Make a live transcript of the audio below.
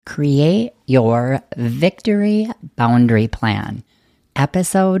Create Your Victory Boundary Plan,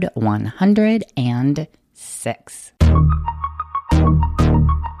 episode 106.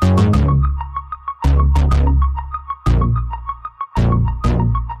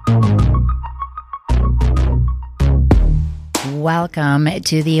 Welcome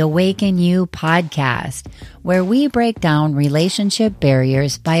to the Awaken You podcast, where we break down relationship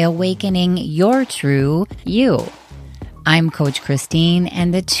barriers by awakening your true you. I'm Coach Christine,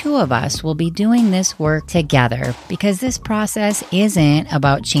 and the two of us will be doing this work together because this process isn't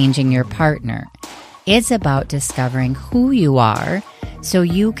about changing your partner. It's about discovering who you are so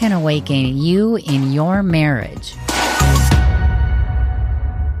you can awaken you in your marriage.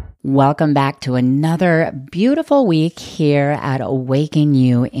 Welcome back to another beautiful week here at Awaken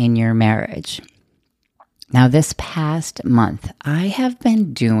You in Your Marriage. Now, this past month, I have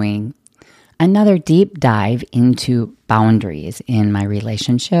been doing another deep dive into boundaries in my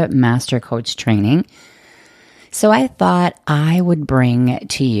relationship master coach training. So I thought I would bring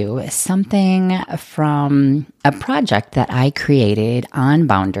to you something from a project that I created on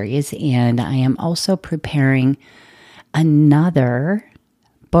boundaries, and I am also preparing another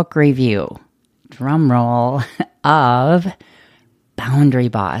book review, drum roll, of Boundary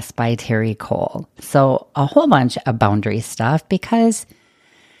Boss by Terry Cole. So a whole bunch of boundary stuff because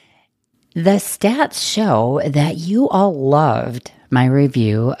the stats show that you all loved my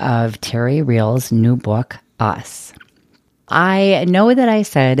review of Terry Real's new book, Us. I know that I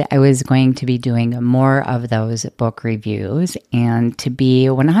said I was going to be doing more of those book reviews, and to be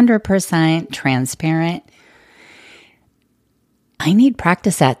 100% transparent, I need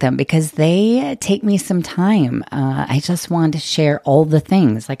practice at them because they take me some time. I just want to share all the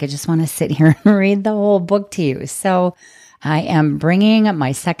things. Like I just want to sit here and read the whole book to you. So I am bringing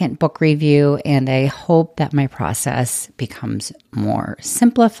my second book review, and I hope that my process becomes more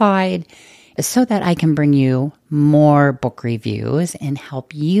simplified so that I can bring you more book reviews and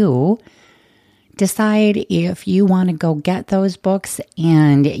help you decide if you want to go get those books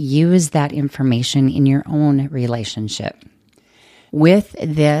and use that information in your own relationship. With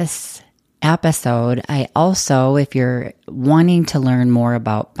this episode, I also, if you're wanting to learn more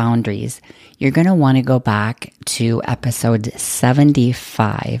about boundaries, you're going to want to go back to episode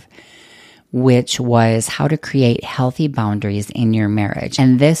 75, which was how to create healthy boundaries in your marriage.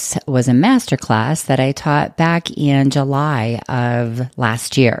 And this was a masterclass that I taught back in July of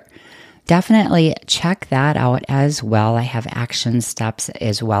last year. Definitely check that out as well. I have action steps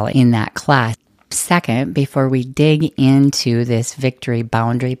as well in that class. Second, before we dig into this victory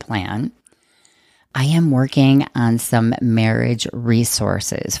boundary plan, I am working on some marriage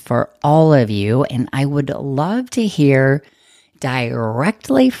resources for all of you, and I would love to hear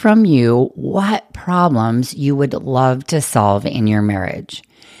directly from you what problems you would love to solve in your marriage.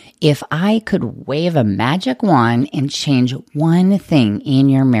 If I could wave a magic wand and change one thing in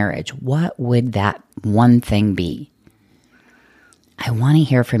your marriage, what would that one thing be? I want to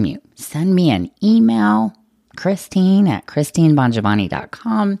hear from you. Send me an email,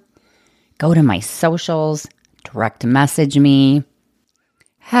 Christine@ChristineBongiovanni.com. Go to my socials, direct message me.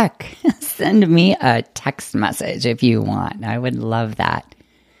 Heck, send me a text message if you want. I would love that.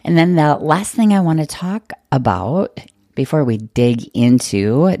 And then the last thing I want to talk about before we dig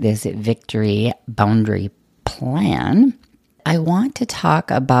into this victory boundary plan, I want to talk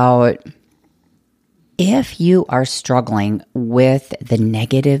about if you are struggling with the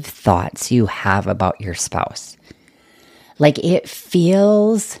negative thoughts you have about your spouse. Like it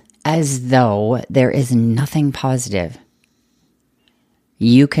feels as though there is nothing positive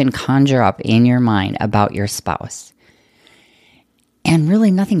you can conjure up in your mind about your spouse, and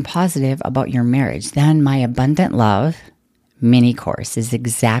really nothing positive about your marriage, then my Abundant Love mini course is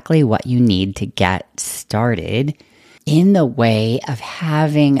exactly what you need to get started in the way of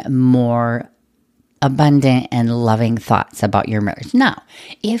having more abundant and loving thoughts about your marriage. Now,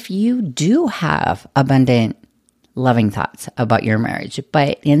 if you do have abundant, loving thoughts about your marriage,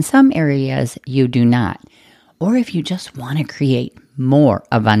 but in some areas you do not, or if you just want to create more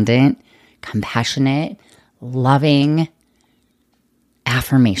abundant, compassionate, loving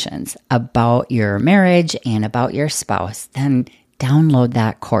affirmations about your marriage and about your spouse, then download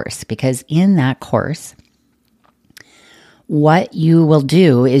that course, because in that course, what you will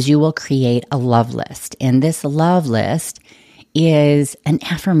do is you will create a love list. And this love list is an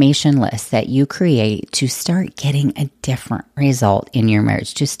affirmation list that you create to start getting a different result in your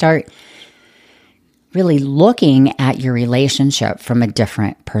marriage, to start really looking at your relationship from a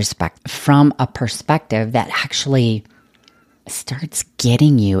different perspective, from a perspective that actually starts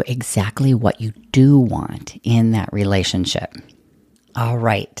getting you exactly what you do want in that relationship. All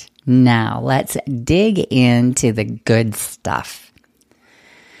right, now let's dig into the good stuff.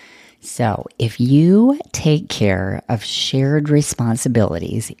 So, if you take care of shared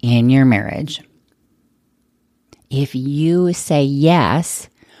responsibilities in your marriage, if you say yes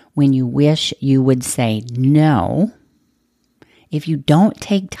when you wish you would say no, if you don't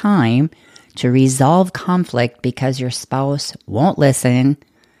take time to resolve conflict because your spouse won't listen,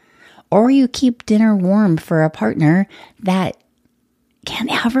 or you keep dinner warm for a partner that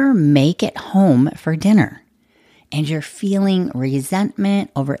can't ever make it home for dinner, and you're feeling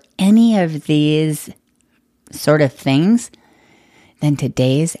resentment over any of these sort of things, then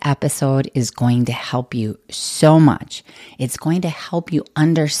today's episode is going to help you so much. It's going to help you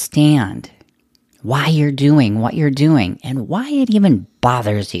understand why you're doing what you're doing and why it even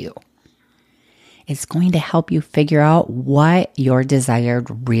bothers you. It's going to help you figure out what your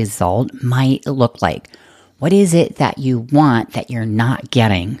desired result might look like. What is it that you want that you're not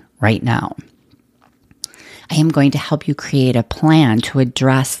getting right now? I am going to help you create a plan to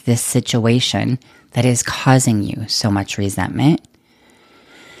address this situation that is causing you so much resentment.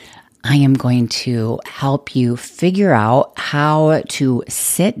 I am going to help you figure out how to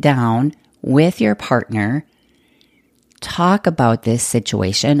sit down with your partner, talk about this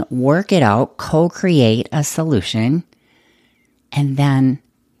situation, work it out, co-create a solution, and then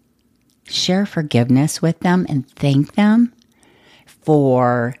share forgiveness with them and thank them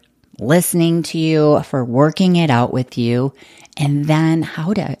for listening to you, for working it out with you, and then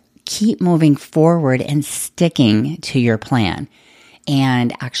how to keep moving forward and sticking to your plan.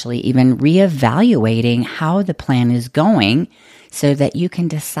 And actually even reevaluating how the plan is going so that you can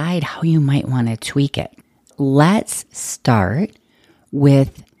decide how you might want to tweak it. Let's start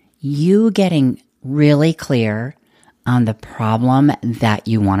with you getting really clear on the problem that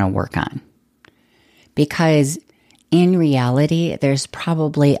you want to work on. Because in reality, there's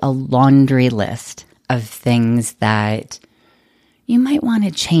probably a laundry list of things that you might want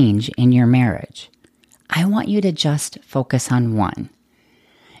to change in your marriage. I want you to just focus on one.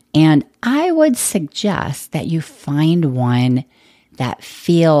 And I would suggest that you find one that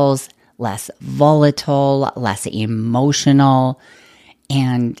feels less volatile, less emotional,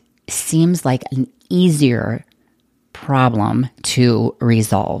 and seems like an easier problem to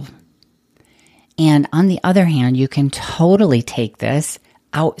resolve. And on the other hand, you can totally take this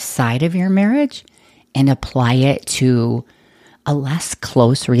outside of your marriage and apply it to a less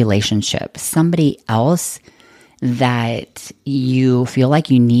close relationship, somebody else that you feel like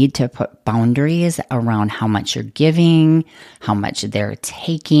you need to put boundaries around how much you're giving, how much they're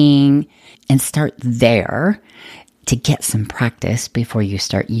taking, and start there to get some practice before you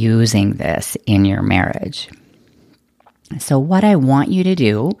start using this in your marriage. So what I want you to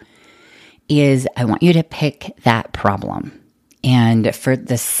do is I want you to pick that problem. And for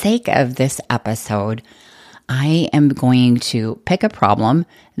the sake of this episode, I am going to pick a problem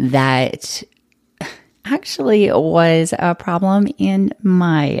that actually was a problem in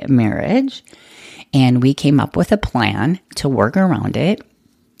my marriage. And we came up with a plan to work around it.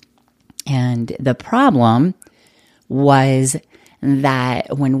 And the problem was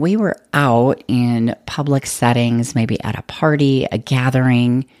that when we were out in public settings, maybe at a party, a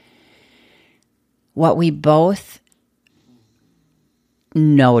gathering, what we both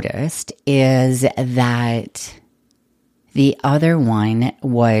noticed is that the other one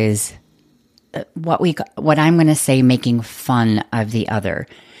was what I'm going to say making fun of the other,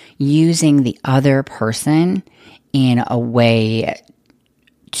 using the other person in a way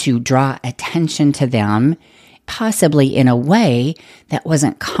to draw attention to them, possibly in a way that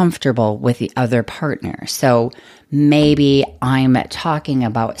wasn't comfortable with the other partner. So maybe I'm talking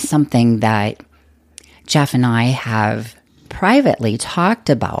about something that Jeff and I have privately talked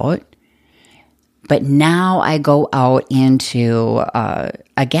about, but now I go out into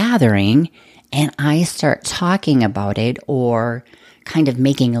a gathering and I start talking about it or kind of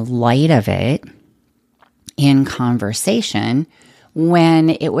making light of it in conversation when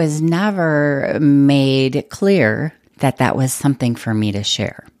it was never made clear that that was something for me to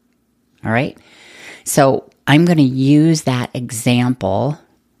share. All right. So I'm going to use that example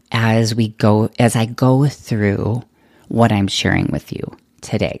as I go through what I'm sharing with you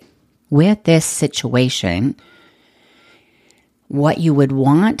today. With this situation, what you would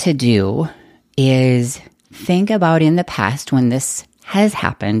want to do is think about in the past when this has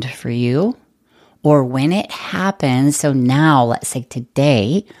happened for you, or when it happens. So now, let's say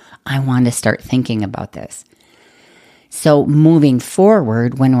today, I want to start thinking about this. So moving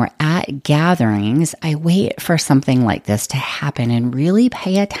forward, when we're at gatherings, I wait for something like this to happen and really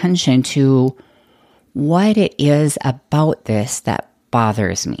pay attention to what it is about this that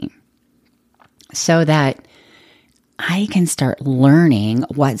bothers me so that I can start learning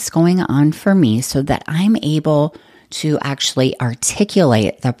what's going on for me so that I'm able to actually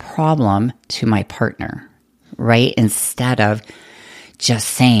articulate the problem to my partner, right? Instead of just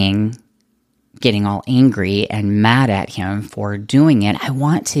saying, getting all angry and mad at him for doing it, I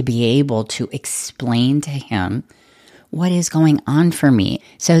want to be able to explain to him what is going on for me.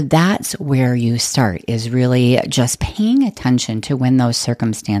 So that's where you start, is really just paying attention to when those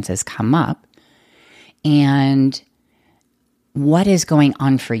circumstances come up and what is going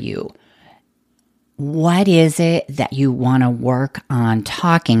on for you. What is it that you want to work on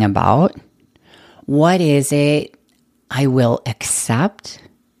talking about? What is it I will accept?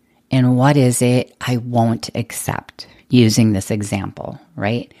 And what is it I won't accept? Using this example,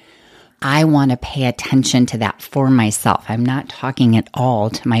 right? I want to pay attention to that for myself. I'm not talking at all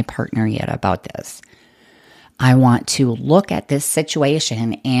to my partner yet about this. I want to look at this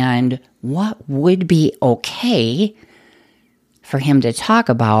situation and what would be okay for him to talk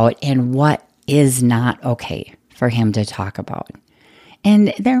about and what is not okay for him to talk about.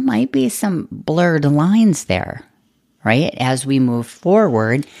 And there might be some blurred lines there, right? As we move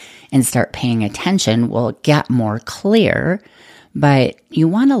forward and start paying attention, we'll get more clear. But you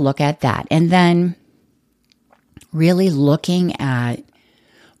want to look at that and then really looking at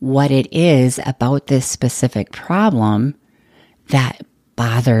what it is about this specific problem that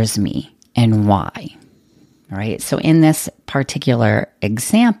bothers me and why, right? So in this particular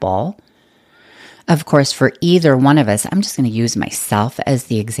example, of course, for either one of us, I'm just going to use myself as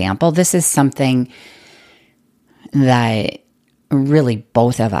the example. This is something that really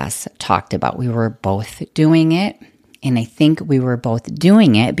both of us talked about. We were both doing it. And I think we were both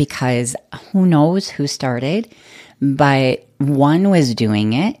doing it because who knows who started, but one was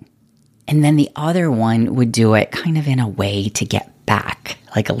doing it and then the other one would do it kind of in a way to get back,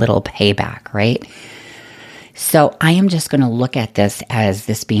 like a little payback, right? So I am just going to look at this as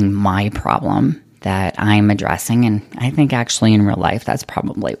this being my problem that I'm addressing. And I think actually in real life, that's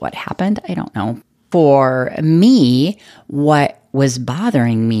probably what happened. I don't know. For me, what was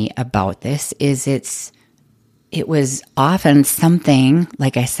bothering me about this is it was often something,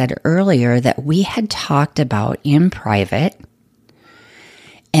 like I said earlier, that we had talked about in private.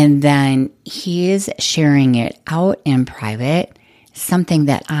 And then he's sharing it out in private, something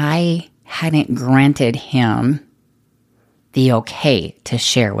that I hadn't granted him the okay to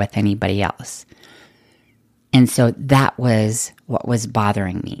share with anybody else. And so that was what was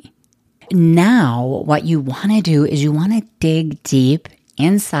bothering me. Now, what you want to do is you want to dig deep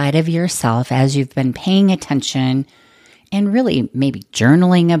inside of yourself as you've been paying attention and really maybe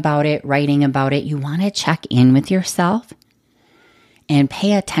journaling about it, writing about it. You want to check in with yourself and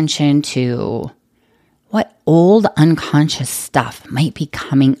pay attention to what old unconscious stuff might be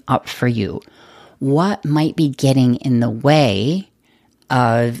coming up for you. What might be getting in the way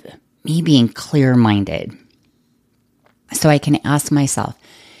of me being clear-minded? So I can ask myself,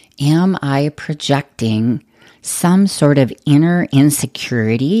 am I projecting some sort of inner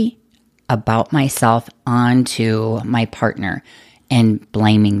insecurity about myself onto my partner and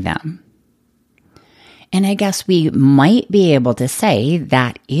blaming them? And I guess we might be able to say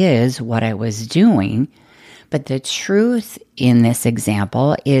that is what I was doing. But the truth in this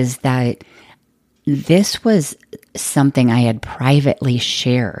example is that this was something I had privately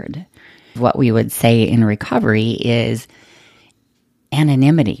shared. What we would say in recovery is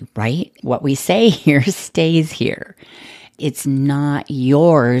anonymity, right? What we say here stays here. It's not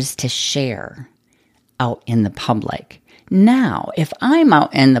yours to share out in the public. Now, if I'm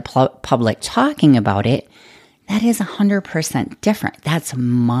out in the public talking about it, that is 100% different. That's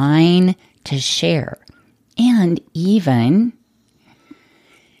mine to share. And even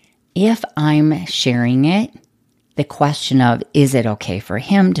if I'm sharing it, the question of, is it okay for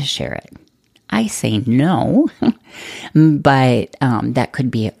him to share it? I say no, but that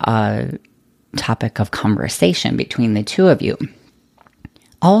could be a topic of conversation between the two of you.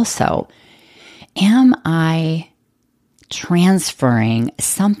 Also, am I transferring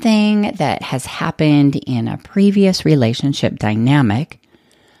something that has happened in a previous relationship dynamic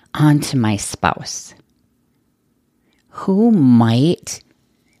onto my spouse? Who might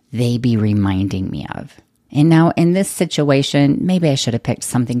they be reminding me of? And now in this situation, maybe I should have picked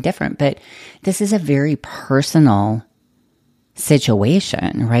something different, but this is a very personal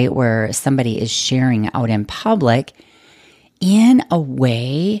situation, right? Where somebody is sharing out in public in a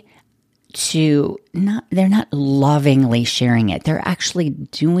way they're not lovingly sharing it. They're actually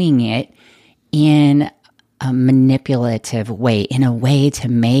doing it in a manipulative way, in a way to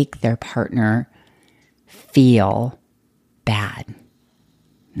make their partner feel bad,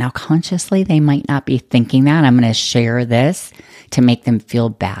 Now, consciously, they might not be thinking that. I'm going to share this to make them feel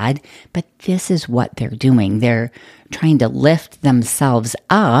bad, but this is what they're doing. They're trying to lift themselves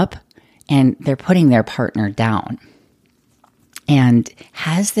up and they're putting their partner down. And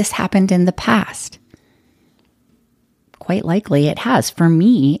has this happened in the past? Quite likely it has. For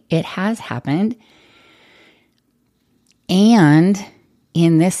me, it has happened. And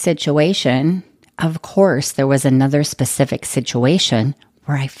in this situation, of course, there was another specific situation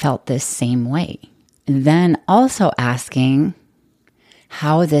where I felt this same way. Then also asking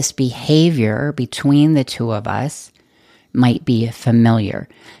how this behavior between the two of us might be familiar.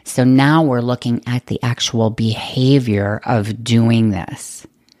 So now we're looking at the actual behavior of doing this,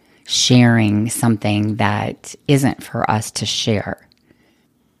 sharing something that isn't for us to share.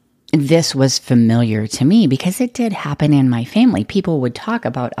 This was familiar to me because it did happen in my family. People would talk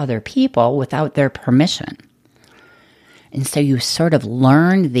about other people without their permission. And so you sort of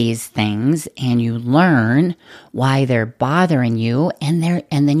learn these things and you learn why they're bothering you and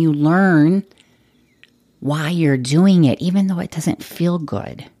then you learn why you're doing it, even though it doesn't feel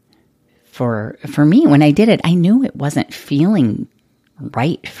good. For me, when I did it, I knew it wasn't feeling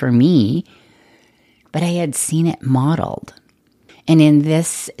right for me, but I had seen it modeled. And in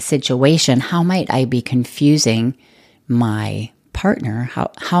this situation, how might I be confusing my partner?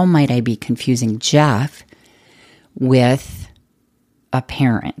 How might I be confusing Jeff with a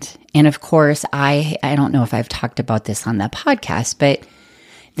parent? And of course, I don't know if I've talked about this on the podcast, but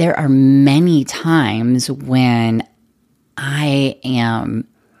there are many times when I am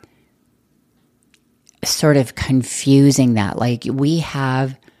sort of confusing that. Like we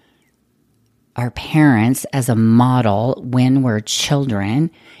have our parents as a model when we're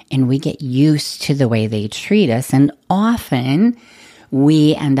children, and we get used to the way they treat us. And often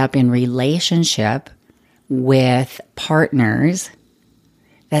we end up in relationship with partners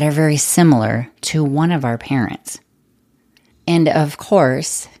that are very similar to one of our parents. And of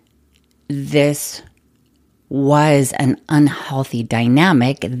course, this was an unhealthy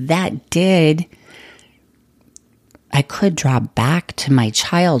dynamic that I could draw back to my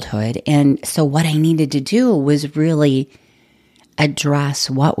childhood. And so what I needed to do was really address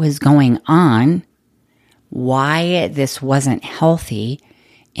what was going on, why this wasn't healthy,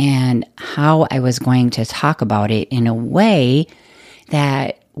 and how I was going to talk about it in a way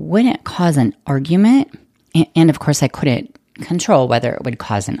that wouldn't cause an argument. And of course, I couldn't control whether it would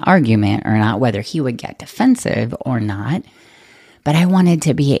cause an argument or not, whether he would get defensive or not. But I wanted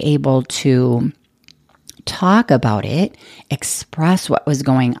to be able to talk about it, express what was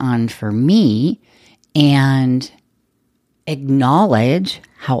going on for me, and acknowledge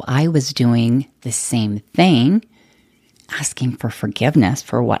how I was doing the same thing, asking for forgiveness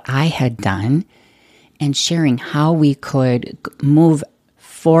for what I had done, and sharing how we could move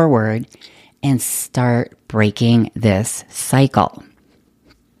forward and start breaking this cycle.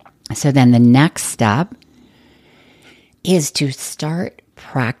 So then the next step is to start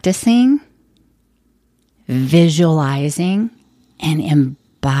practicing visualizing and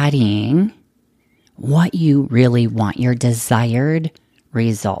embodying what you really want, your desired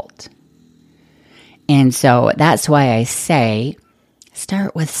result. And so that's why I say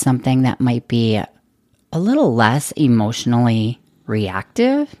start with something that might be a little less emotionally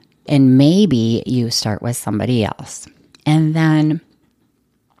reactive, and maybe you start with somebody else. And then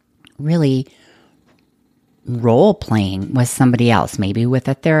really role playing with somebody else, maybe with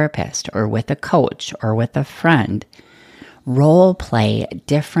a therapist or with a coach or with a friend. Role play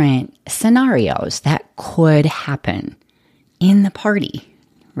different scenarios that could happen in the party,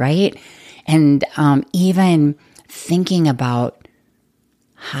 right? And even thinking about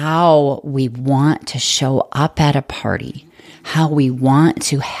how we want to show up at a party, how we want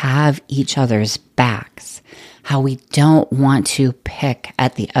to have each other's backs, how we don't want to pick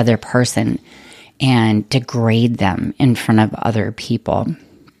at the other person and degrade them in front of other people.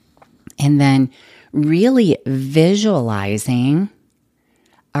 And then really visualizing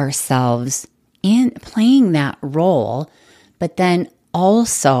ourselves in playing that role, but then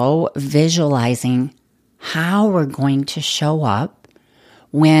also visualizing how we're going to show up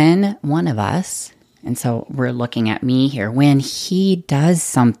when one of us, and so we're looking at me here, when he does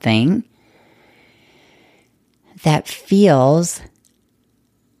something that feels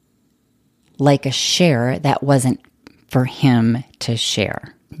like a share that wasn't for him to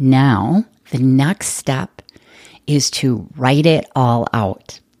share. Now, the next step is to write it all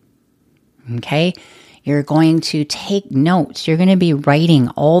out. Okay? You're going to take notes. You're going to be writing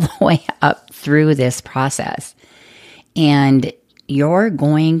all the way up through this process. And you're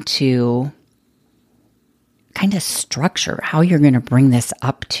going to kind of structure how you're going to bring this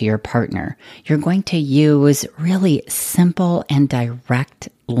up to your partner. You're going to use really simple and direct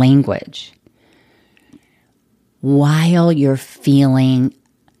language while you're feeling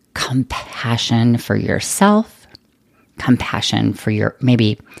compassion for yourself, compassion for your,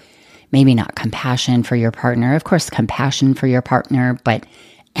 maybe not compassion for your partner, of course, compassion for your partner, but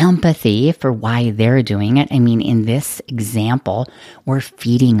empathy for why they're doing it. I mean, in this example, we're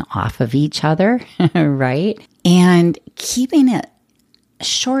feeding off of each other, right? And keeping it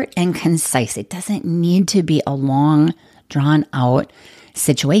short and concise. It doesn't need to be a long, drawn out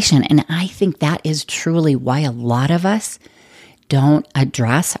situation. And I think that is truly why a lot of us don't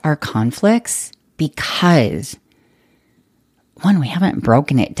address our conflicts, because one, we haven't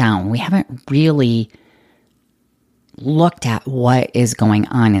broken it down. We haven't really looked at what is going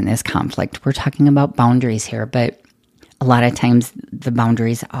on in this conflict. We're talking about boundaries here, but a lot of times the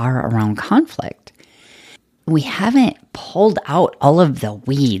boundaries are around conflict. We haven't pulled out all of the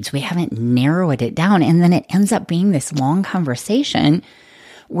weeds. We haven't narrowed it down. And then it ends up being this long conversation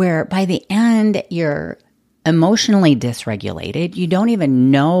where by the end, you're emotionally dysregulated. You don't even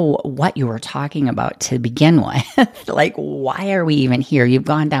know what you were talking about to begin with. Like, why are we even here? You've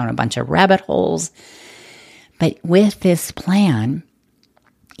gone down a bunch of rabbit holes. But with this plan,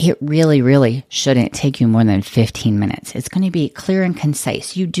 it really, really shouldn't take you more than 15 minutes. It's going to be clear and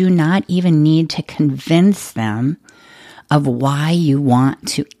concise. You do not even need to convince them of why you want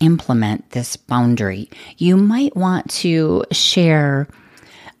to implement this boundary. You might want to share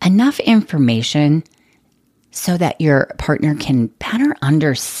enough information so that your partner can better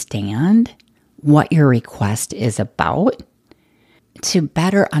understand what your request is about, to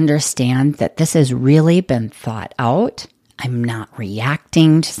better understand that this has really been thought out. I'm not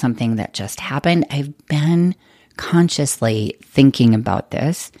reacting to something that just happened. I've been consciously thinking about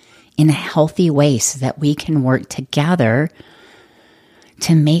this in a healthy way so that we can work together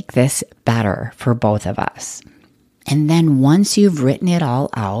to make this better for both of us. And then once you've written it all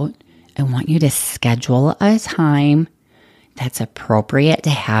out, I want you to schedule a time that's appropriate to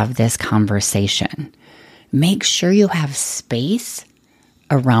have this conversation. Make sure you have space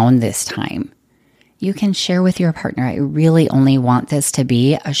around this time. You can share with your partner, I really only want this to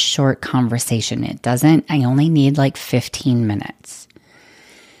be a short conversation. I only need like 15 minutes.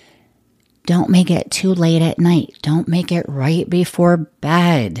 Don't make it too late at night. Don't make it right before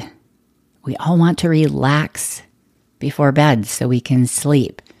bed. We all want to relax before bed so we can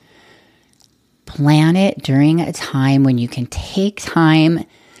sleep. Plan it during a time when you can take time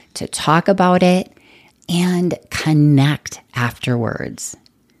to talk about it and connect afterwards.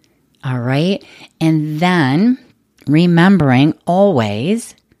 All right. And then remembering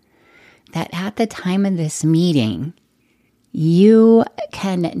always that at the time of this meeting, you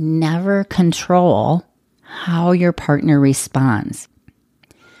can never control how your partner responds.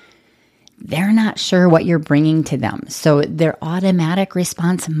 They're not sure what you're bringing to them. So their automatic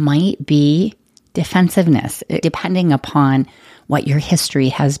response might be defensiveness, depending upon what your history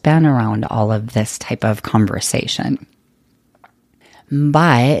has been around all of this type of conversation.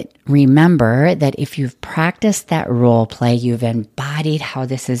 But remember that if you've practiced that role play, you've embodied how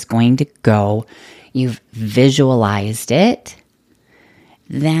this is going to go, you've visualized it,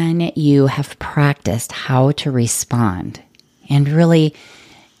 then you have practiced how to respond. And really,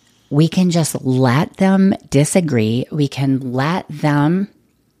 we can just let them disagree. We can let them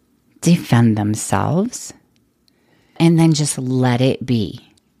defend themselves and then just let it be.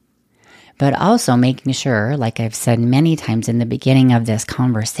 But also making sure, like I've said many times in the beginning of this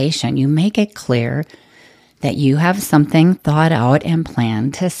conversation, you make it clear that you have something thought out and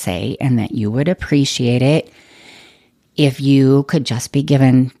planned to say and that you would appreciate it if you could just be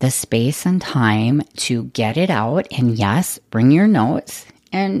given the space and time to get it out. And yes, bring your notes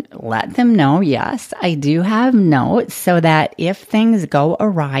and let them know, yes, I do have notes so that if things go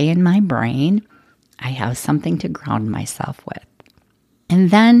awry in my brain, I have something to ground myself with. And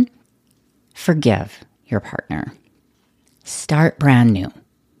then forgive your partner. Start brand new.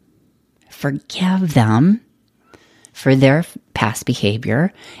 Forgive them for their past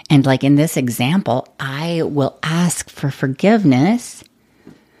behavior. And like in this example, I will ask for forgiveness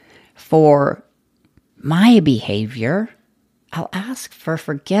for my behavior. I'll ask for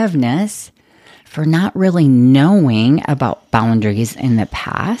forgiveness for not really knowing about boundaries in the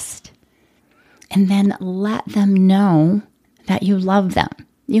past. And then let them know that you love them.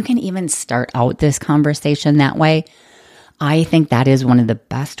 You can even start out this conversation that way. I think that is one of the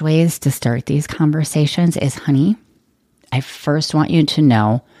best ways to start these conversations is, honey, I first want you to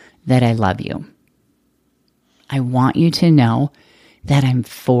know that I love you. I want you to know that I'm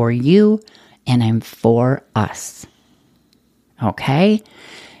for you and I'm for us. Okay?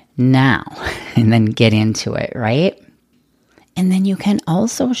 Now, and then get into it, right? And then you can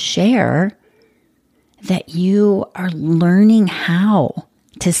also share that you are learning how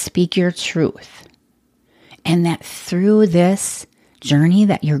to speak your truth. And that through this journey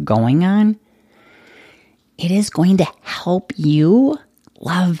that you're going on, it is going to help you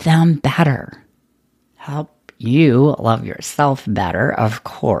love them better. Help you love yourself better, of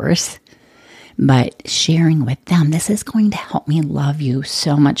course. But sharing with them, this is going to help me love you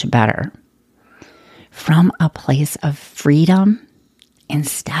so much better. From a place of freedom,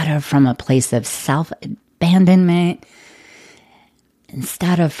 instead of from a place of self-abandonment,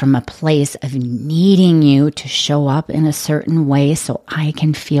 instead of from a place of needing you to show up in a certain way so I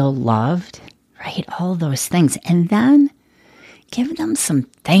can feel loved, right? All those things. And then give them some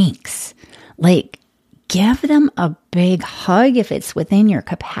thanks. Like, give them a big hug if it's within your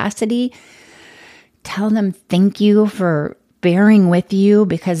capacity. Tell them thank you for bearing with you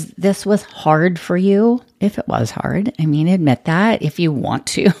because this was hard for you. If it was hard, I mean, admit that if you want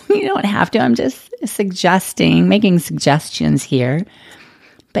to. You don't have to. I'm just making suggestions here.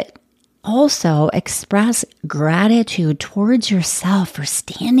 But also express gratitude towards yourself for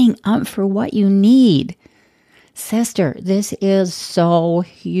standing up for what you need. Sister, this is so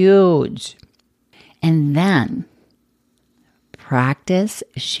huge. And then practice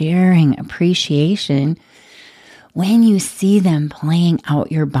sharing appreciation when you see them playing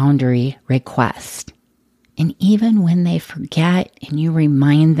out your boundary request. And even when they forget and you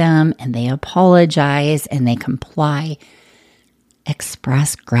remind them and they apologize and they comply,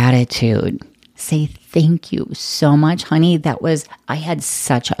 express gratitude. Say thank you so much, honey. I had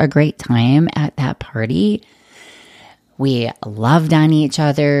such a great time at that party. We loved on each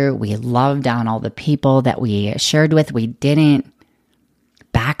other. We loved on all the people that we shared with. We didn't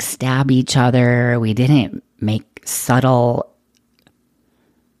backstab each other. We didn't make subtle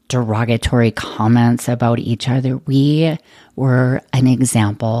derogatory comments about each other. We were an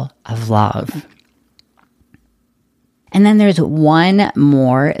example of love. And then there's one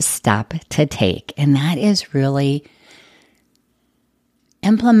more step to take, and that is really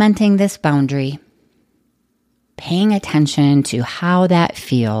implementing this boundary, paying attention to how that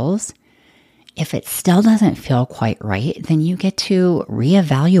feels. If it still doesn't feel quite right, then you get to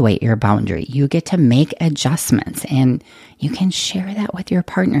reevaluate your boundary. You get to make adjustments, and you can share that with your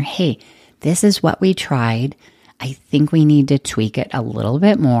partner. Hey, this is what we tried. I think we need to tweak it a little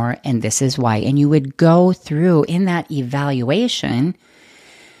bit more, and this is why. And you would go through in that evaluation,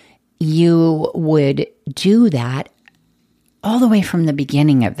 you would do that all the way from the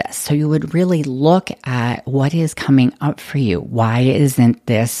beginning of this. So you would really look at what is coming up for you. Why isn't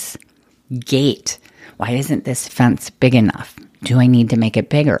this gate? Why isn't this fence big enough? Do I need to make it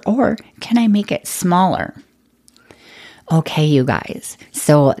bigger? Or can I make it smaller? Okay, you guys.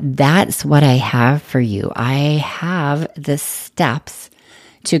 So that's what I have for you. I have the steps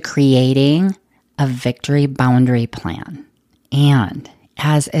to creating a victory boundary plan. And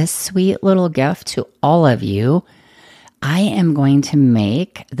as a sweet little gift to all of you, I am going to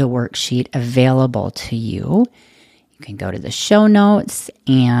make the worksheet available to you. You can go to the show notes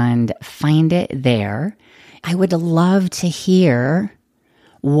and find it there. I would love to hear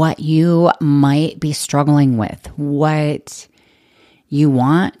what you might be struggling with, what you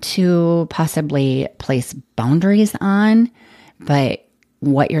want to possibly place boundaries on, but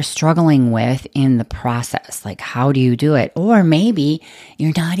what you're struggling with in the process. Like, how do you do it? Or maybe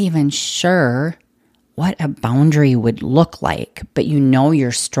you're not even sure what a boundary would look like, but you know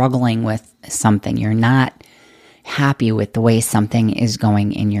you're struggling with something. You're not happy with the way something is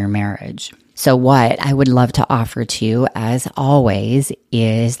going in your marriage. So what I would love to offer to you, as always,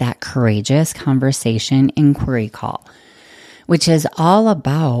 is that courageous conversation inquiry call, which is all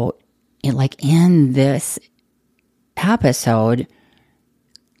about, like in this episode,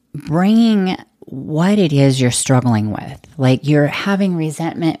 bringing what it is you're struggling with. Like you're having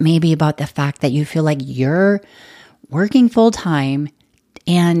resentment maybe about the fact that you feel like you're working full time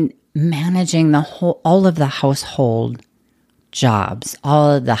and managing all of the household jobs,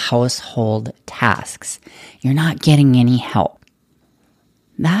 all of the household tasks. You're not getting any help.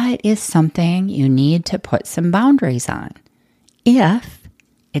 That is something you need to put some boundaries on if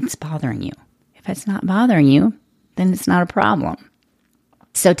it's bothering you. If it's not bothering you, then it's not a problem.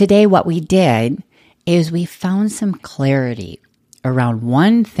 So today what we did is we found some clarity around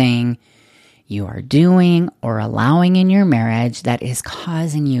one thing you are doing or allowing in your marriage that is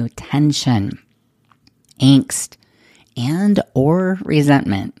causing you tension, angst, and or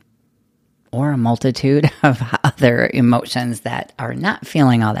resentment, or a multitude of other emotions that are not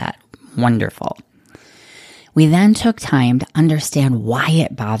feeling all that Wonderful. We then took time to understand why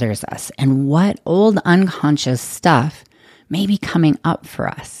it bothers us and what old unconscious stuff may be coming up for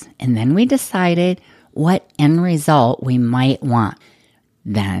us. And then we decided what end result we might want.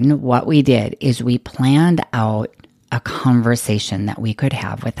 Then what we did is we planned out a conversation that we could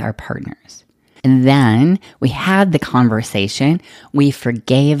have with our partners. And then we had the conversation. We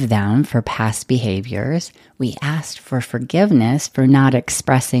forgave them for past behaviors. We asked for forgiveness for not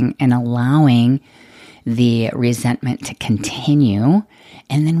expressing and allowing the resentment to continue.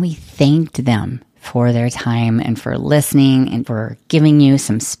 And then we thanked them for their time and for listening and for giving you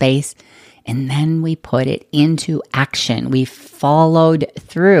some space. And then we put it into action. We followed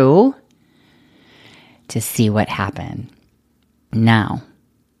through to see what happened. Now,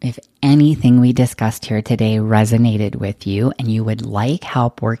 if anything we discussed here today resonated with you and you would like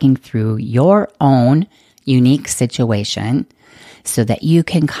help working through your own unique situation so that you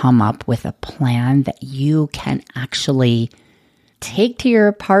can come up with a plan that you can actually take to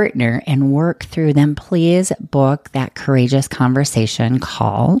your partner and work through them, please book that Courageous Conversation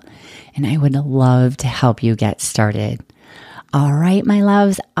call, and I would love to help you get started. All right, my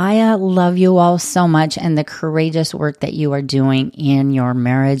loves, I love you all so much and the courageous work that you are doing in your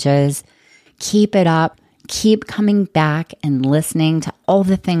marriages. Keep it up. Keep coming back and listening to all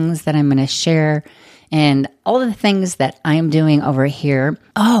the things that I'm going to share and all the things that I'm doing over here.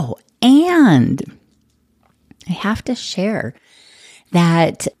 Oh, and I have to share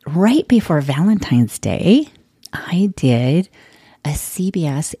that right before Valentine's Day, I did a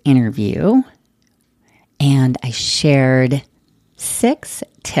CBS interview and I shared 6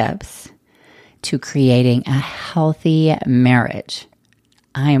 tips to creating a healthy marriage.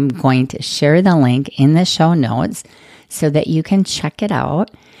 I'm going to share the link in the show notes so that you can check it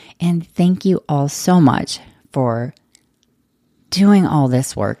out. And thank you all so much for doing all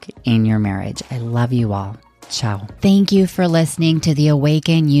this work in your marriage. I love you all. Ciao. Thank you for listening to the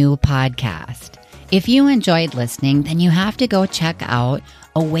Awaken You podcast. If you enjoyed listening, then you have to go check out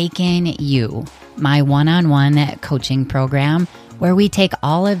Awaken You, my one-on-one coaching program, where we take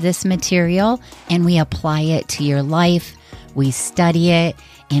all of this material and we apply it to your life, we study it,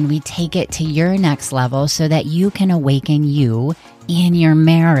 and we take it to your next level so that you can awaken you in your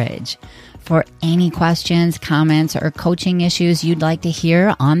marriage. For any questions, comments, or coaching issues you'd like to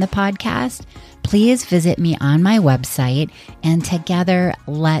hear on the podcast, please visit me on my website, and together,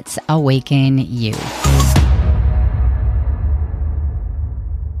 let's awaken you.